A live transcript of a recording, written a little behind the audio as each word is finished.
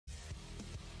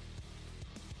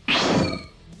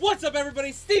What's up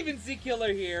everybody, Steven Z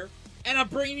Killer here, and I'm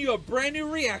bringing you a brand new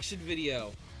reaction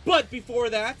video. But before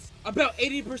that, about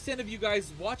 80% of you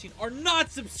guys watching are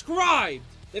not subscribed.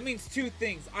 That means two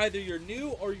things, either you're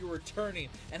new or you're returning,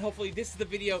 and hopefully this is the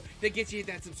video that gets you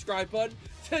that subscribe button.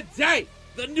 Today,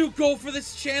 the new goal for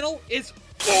this channel is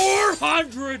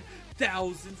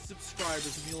 400,000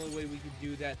 subscribers, and the only way we can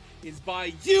do that is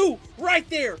by you right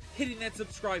there hitting that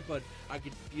subscribe button. I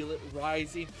can feel it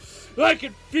rising. I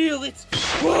can feel it.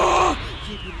 Ah!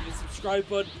 Keep hitting the subscribe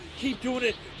button. Keep doing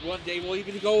it. One day we'll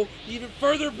even go even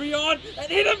further beyond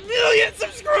and hit 1 million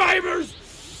subscribers.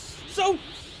 So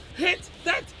hit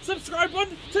that subscribe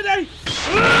button today.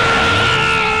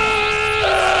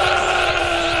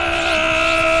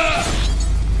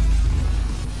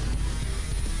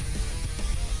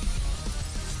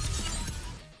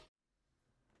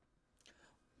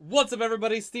 What's up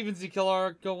everybody, Steven Z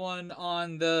Killer going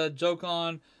on the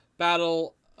Dokkan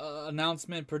battle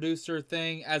announcement producer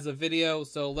thing as a video,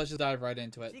 so let's just dive right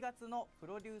into it.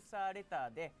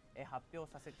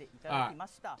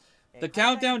 The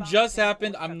countdown just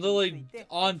happened. I'm literally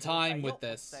on time with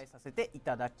this.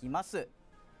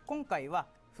 今回は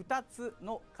2つ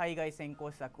の海外先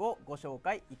行施策をご紹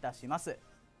介いたします。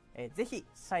ぜひ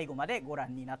最後までご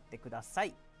覧になってくださ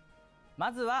い。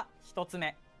まずは1つ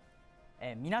目。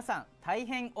皆さん大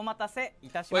変お待たせい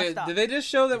たしました。 Wait, did they just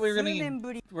show that we're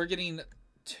getting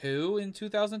two in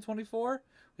 2024?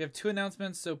 We have two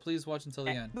announcements, so please watch until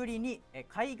the end. ぶりに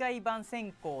海外版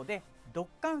先行でドッ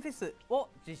カンフェスを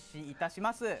実施いたし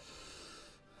ます。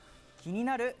気に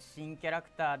なる新キャラ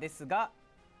クターですが、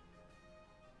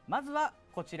まずは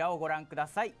こちらをご覧くだ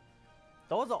さい。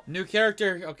どうぞ。 New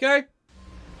character, okay?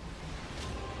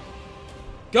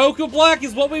 Goku Black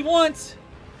is what we want.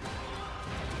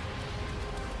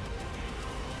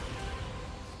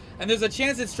 And there's a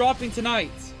chance it's dropping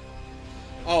tonight.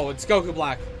 Oh, it's Goku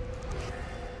Black.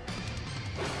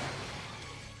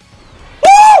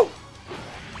 Woo!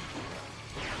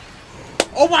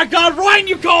 Oh my god, Ryan,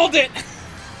 you called it!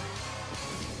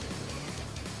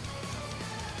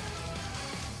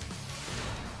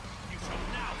 You shall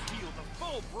now feel the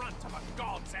full brunt of a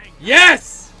god's anger.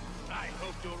 Yes! I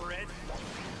hope you're ready.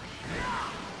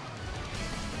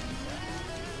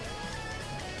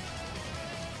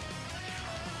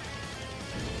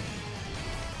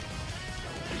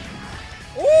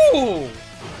 Ooh!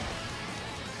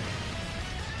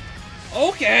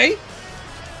 Okay.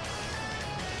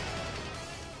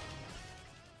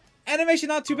 Animation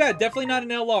not too bad. Definitely not an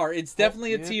LR. It's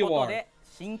definitely a TUR.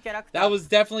 That was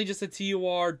definitely just a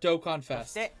TUR Dokkan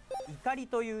Fest. And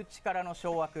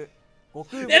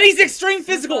he's extreme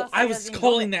physical! I was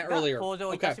calling that earlier.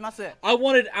 Okay. I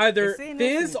wanted either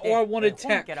Fizz or I wanted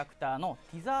Tech.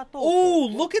 Oh,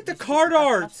 look at the card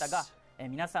art! I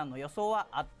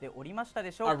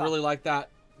really like that.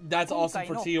 That's awesome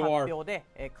for TUR. That's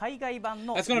going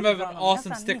to have an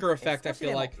awesome sticker effect, I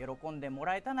feel like.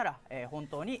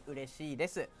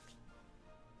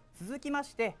 続きま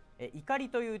して、怒り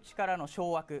という力の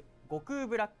掌握、悟空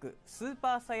ブラックスー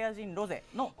パーサイヤ人ロゼ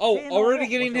の Oh, already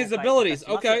getting his abilities.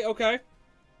 Okay, okay.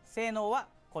 性能は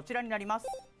こちらになります。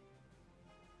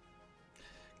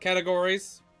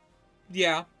 Categories.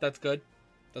 Yeah, that's good.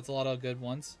 That's a lot of good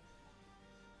ones.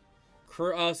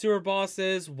 Super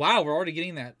bosses. Wow, we're already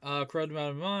getting that. Corrupted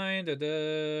Out of Mind.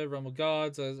 Realm of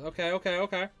Gods. Okay, okay,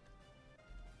 okay.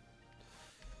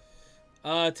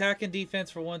 Attack and defense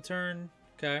for one turn.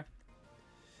 Okay.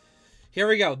 Here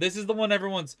we go. This is the one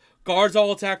everyone's... Guards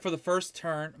all attack for the first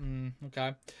turn.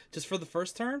 Okay. Just for the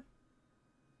first turn?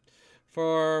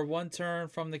 For one turn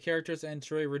from the character's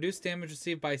entry. Reduce damage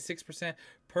received by 6%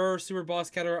 per super boss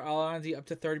category. Allowing up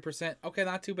to 30%. Okay,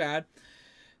 not too bad.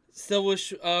 Still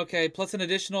wish... Okay, plus an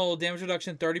additional damage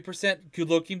reduction. 30%. Good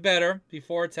looking better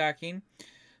before attacking.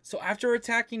 So after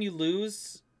attacking, you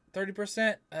lose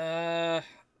 30%.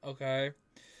 Okay.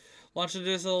 Launch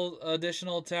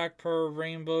additional attack per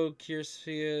rainbow cure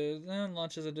sphere.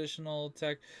 Launches additional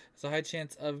attack. There's a high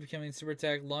chance of becoming super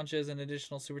attack. Launches an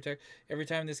additional super attack every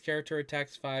time this character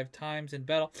attacks 5 times in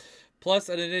battle. Plus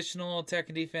an additional attack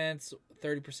and defense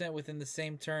 30% within the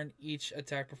same turn each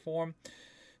attack performed.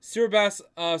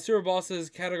 Super bosses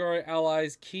category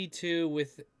allies key 2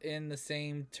 within the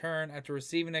same turn after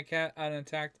receiving an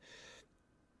attack.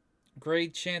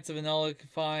 Great chance of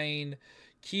nullifying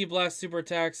Key Blast super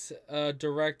attacks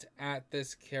direct at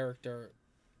this character.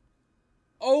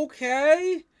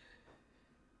 Okay.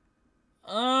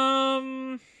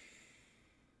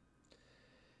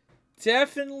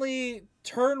 Definitely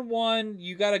turn 1,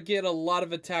 you gotta get a lot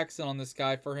of attacks in on this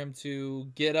guy for him to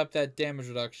get up that damage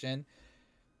reduction.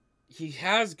 He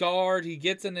has guard. He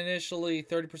gets an initially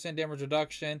 30% damage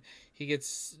reduction. He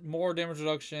gets more damage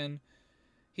reduction.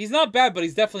 He's not bad, but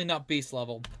he's definitely not beast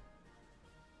level.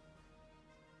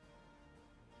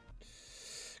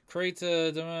 Creates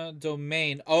a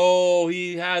domain. Oh,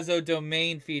 he has a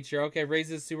domain feature. Okay,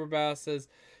 raises super bosses,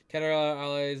 category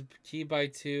allies key by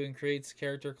 2, and creates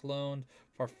character clone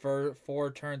for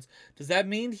 4 turns. Does that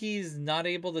mean he's not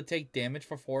able to take damage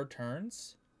for 4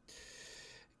 turns?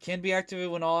 Can be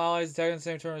activated when all allies attack in the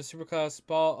same turn as superclass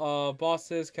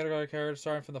bosses, category characters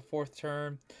starting from the 4th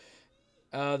turn,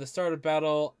 the start of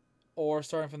battle, or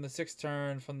starting from the 6th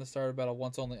turn from the start of battle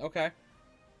once only. Okay.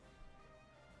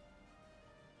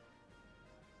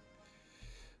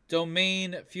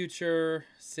 Domain, future,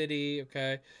 city,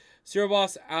 okay. Zero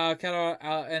boss, category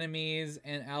enemies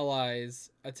and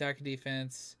allies, attack and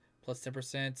defense, plus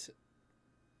 10%.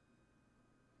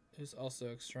 Who's also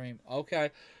extreme.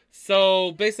 Okay.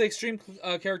 So, basically, extreme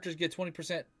characters get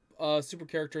 20%. Super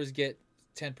characters get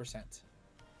 10%.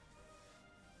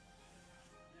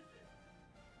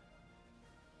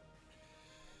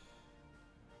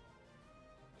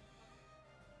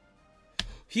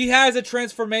 He has a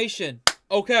transformation.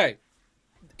 Okay.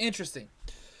 Interesting.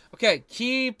 Okay.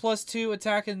 Key plus 2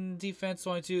 attack and defense,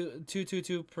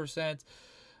 222%.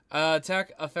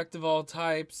 Attack effective all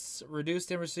types. Reduced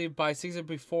damage received by 6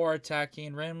 before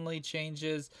attacking. Randomly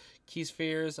changes key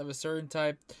spheres of a certain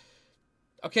type.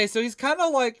 Okay, so he's kind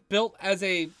of like built as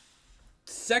a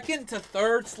 2nd to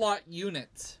 3rd slot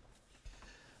unit.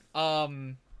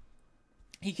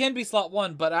 He can be slot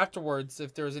 1, but afterwards,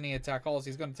 if there's any attack calls,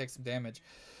 he's going to take some damage.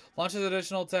 Launches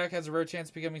additional attack, has a rare chance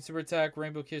of becoming super attack.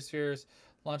 Rainbow key spheres.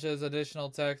 Launches additional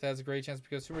attack, that has a great chance to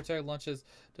become super attack. Launches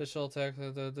additional attack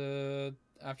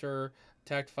after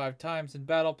attacked 5 times in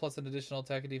battle, plus an additional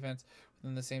attack and defense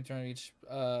within the same turn of each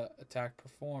attack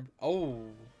performed. Oh.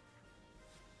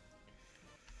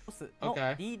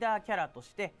 Okay. リーダーキャラと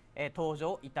して、登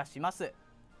場いたします。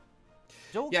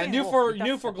Yeah, new for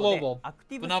global,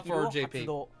 but not for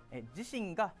JP. 自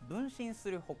身が分身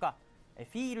するほか、フ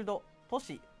ィールド、都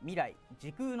市、未来、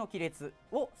時空の亀裂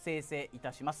を生成い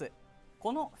たします。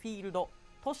このフィールド、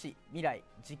都市、未来、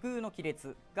時空の亀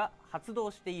裂が発動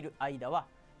している間は、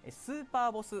スーパ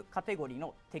ーボスカテゴリー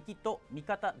の敵と味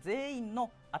方全員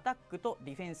のアタックと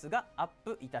ディフェンスがアッ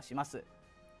プいたします。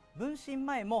分身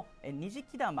前も二次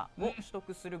気玉を取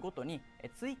得するごとに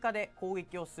追加で攻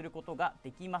撃をすることが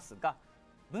できますが、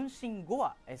分身後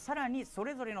はさらにそ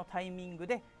れぞれのタイミング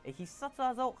で必殺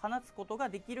技を放つことが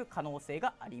できる可能性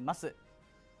があります。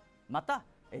また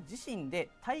自身で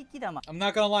待機玉 I'm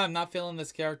not gonna lie, I'm not feeling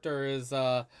this character is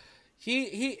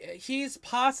he's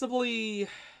possibly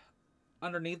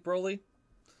underneath Broly,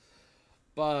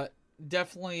 but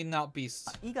definitely not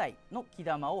beast. 以外の気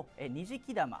玉を二次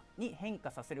気玉に変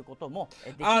化させることも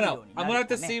できる I don't よ know. うに I'm な gonna る have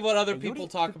た to め、 see what other より people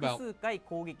talk 複 about. 数回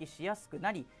攻撃しやすく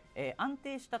なり、安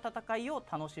定した戦いを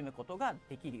楽しむことが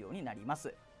できるようになりま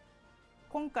す。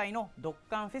今回のドッ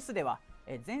カンフェスでは、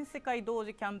全世界同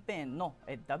時キャンペーンの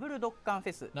ダブルドッカンフ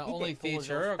ェスにて Not only 登場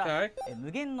feature, した、 okay.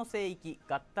 無限の聖域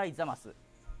合体ザマス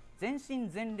全身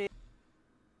全霊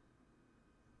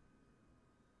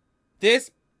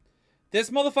This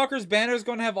motherfucker's banner is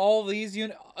going to have all these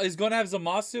is going to have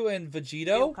Zamasu and を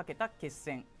Vegito. かけた決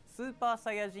戦スーパー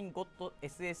サイヤ人ゴッド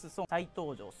SS ソン再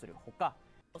登場するほか、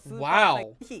スーパーサイ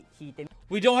ヤ Wow. ぜひ引いてみ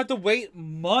We don't have to wait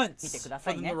months Mite for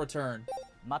kudasai them ne. to return.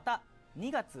 また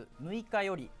2月6日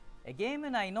よりゲーム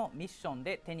内のミッション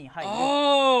で手に入る超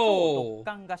Oh. ドッ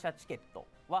カンガシャチケット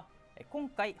は今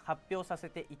回発表させ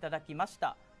ていただきまし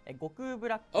た悟空ブ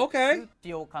ラック Okay. 使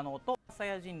用可能とサイ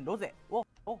ヤ人ロゼを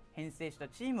編成した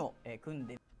チームを組ん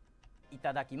でい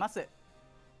ただきます。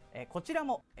こちら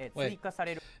も追加さ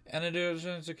れる And in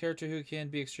addition to a character who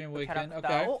can be extreme キャラ weekend. クタ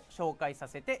ー Okay. を紹介さ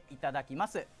せていただきま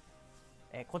す。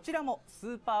こちらもス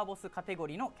ーパーボスカテゴ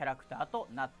リーのキャラクターと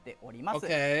なっております。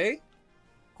 Okay.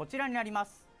 こちらになりま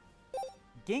す。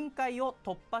限界を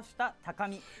突破した高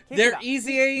み They're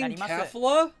easy な in ります。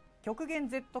 Kefla? 極限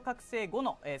Z 覚醒後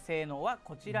の性能は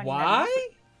こちらになり Why? ます。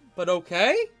 But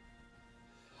okay.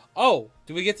 Oh,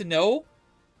 do we get to know?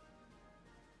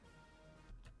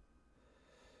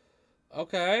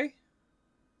 Okay.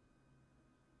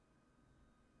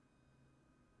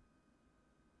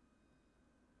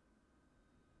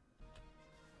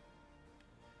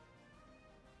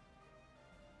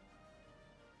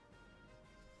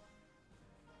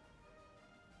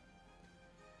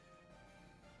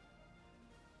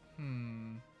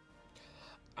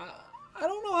 I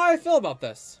don't know how I feel about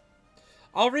this.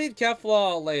 I'll read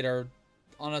Kefla later.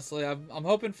 Honestly, I'm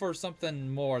hoping for something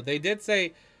more. They did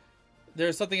say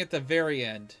there's something at the very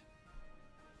end.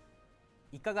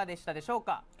 いかがでしたでしょう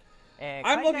か。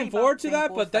I'm looking forward to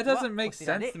that, but that doesn't make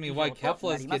sense to me why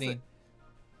Kefla is getting...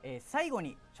 最後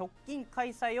に直近開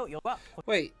催を呼ば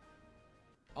Wait.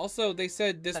 Also, they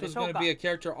said this was going to be a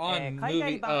character on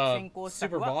movie,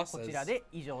 Super Bosses. I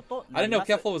didn't know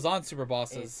Kefla was on Super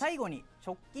Bosses. 最後に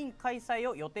直近開催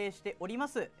を予定しておりま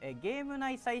す。ゲーム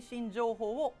内最新情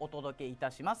報をお届けい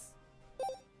たします。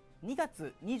2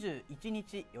月21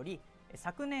日より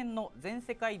昨年の全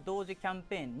世界同時キャン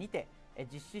ペーンにて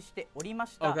実施しておりま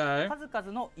した数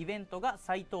々のイベントが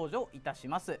再登場いたし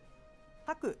ます。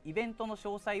各イベントの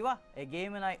詳細はゲ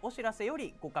ーム内お知らせよ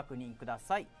りご確認くだ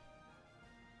さい。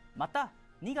また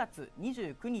2月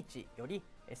29日より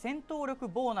戦闘力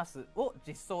ボーナスを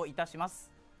実装いたしま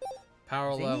す。ゼ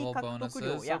ニー獲得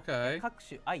量や各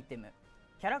種アイテム、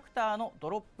キャラクターのド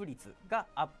ロップ率が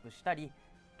アップしたり、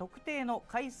特定の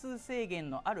回数制限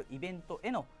のあるイベント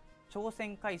への挑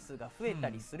戦回数が増えた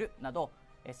りするなど、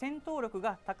戦闘力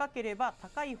が高ければ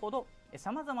高いほど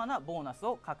さまざまなボーナス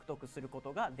を獲得するこ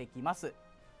とができます。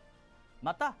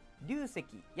また龍石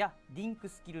やリンク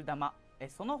スキル玉、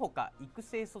その他育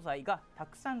成素材がた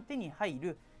くさん手に入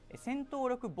る戦闘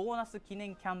力ボーナス記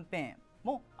念キャンペーン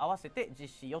も合わせて実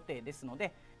施予定ですの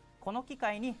で、この機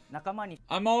会に仲間に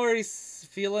I'm already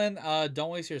feeling don't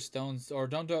waste your stones or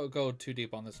don't go too deep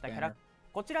on this banner.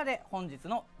 こちらで本日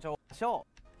の情報。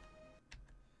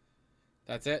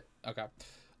That's it? Okay.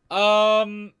 I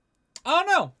don't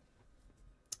know.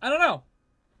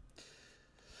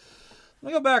 Let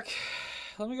me go back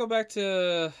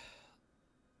to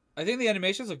I think the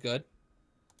animations look good.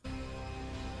 You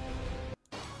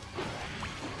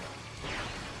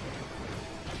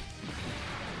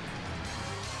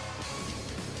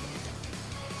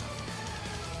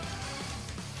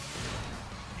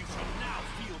shall now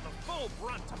feel the full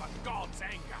brunt of a god's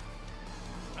anger.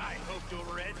 I hope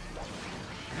you're ready.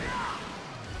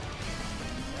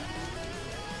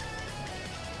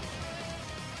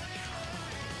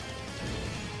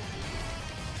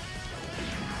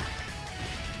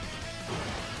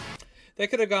 They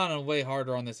could have gone way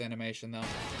harder on this animation, though.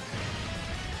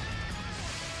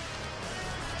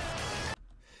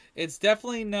 It's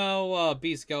definitely no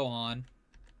Beast Gohan.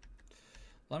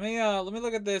 Let me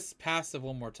look at this passive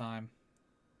one more time.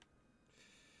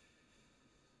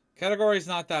 Category's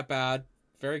not that bad.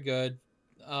 Very good.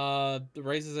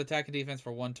 Raises attack and defense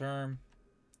for one turn.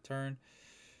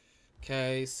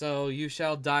 Okay, so you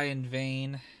shall die in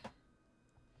vain.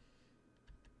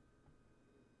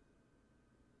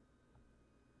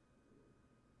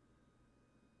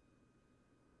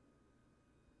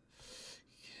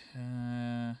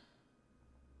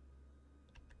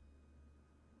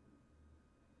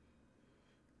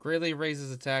 Greatly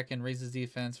raises attack and raises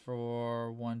defense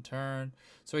for one turn.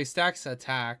 So he stacks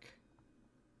attack.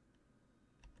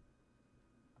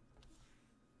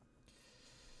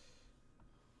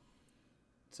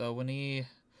 So when he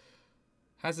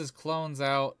has his clones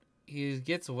out, he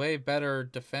gets way better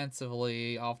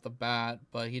defensively off the bat,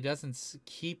 but he doesn't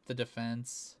keep the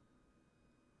defense.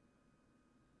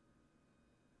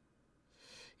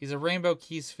 He's a Rainbow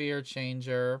Key Sphere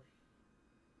changer.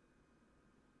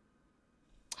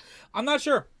 I'm not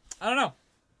sure. I don't know.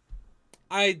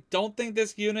 I don't think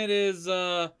this unit is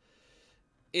 9th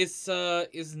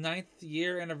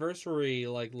year anniversary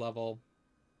like level.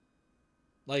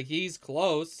 Like he's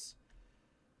close.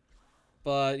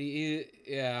 But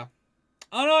yeah.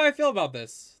 I don't know how I feel about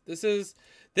this. This is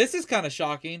kind of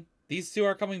shocking. These two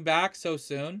are coming back so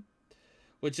soon,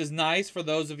 which is nice for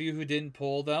those of you who didn't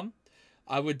pull them.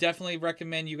 I would definitely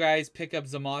recommend you guys pick up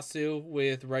Zamasu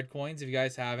with red coins if you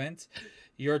guys haven't.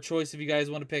 Your choice if you guys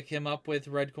want to pick him up with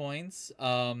red coins.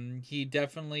 He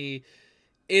definitely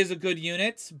is a good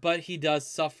unit, but he does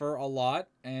suffer a lot.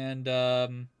 And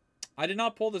I did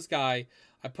not pull this guy.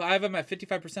 I have him at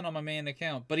 55% on my main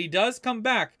account, but he does come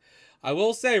back. I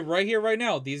will say right here, right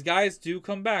now, these guys do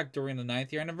come back during the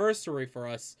 9th year anniversary for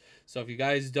us. So if you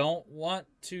guys don't want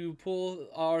to pull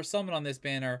or summon on this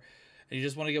banner, and you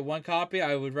just want to get one copy,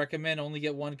 I would recommend only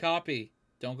get one copy.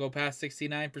 Don't go past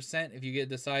 69% if you get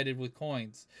decided with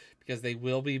coins, because they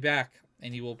will be back,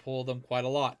 and you will pull them quite a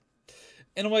lot.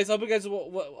 Anyways, I hope you guys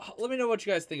let me know what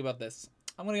you guys think about this.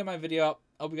 I'm going to get my video up.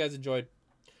 I hope you guys enjoyed.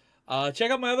 Check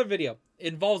out my other video.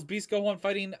 It involves Beast Gohan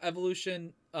fighting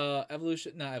Ultra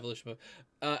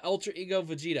Ego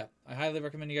Vegeta. I highly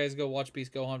recommend you guys go watch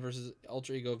Beast Gohan versus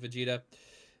Ultra Ego Vegeta.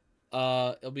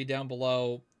 It'll be down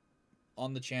below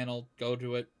on the channel. Go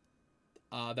to it.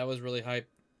 That was really hype.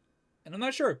 And I'm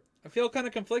not sure. I feel kind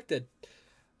of conflicted.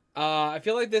 I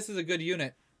feel like this is a good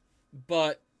unit,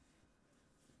 but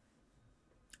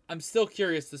I'm still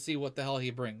curious to see what the hell he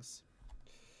brings.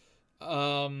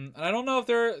 And I don't know if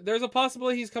there's a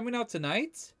possibility he's coming out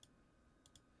tonight.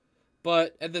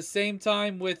 But at the same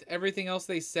time, with everything else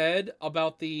they said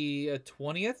about the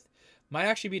 20th, might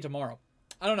actually be tomorrow.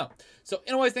 I don't know. So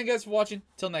anyways, thank you guys for watching.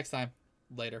 Till next time.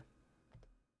 Later.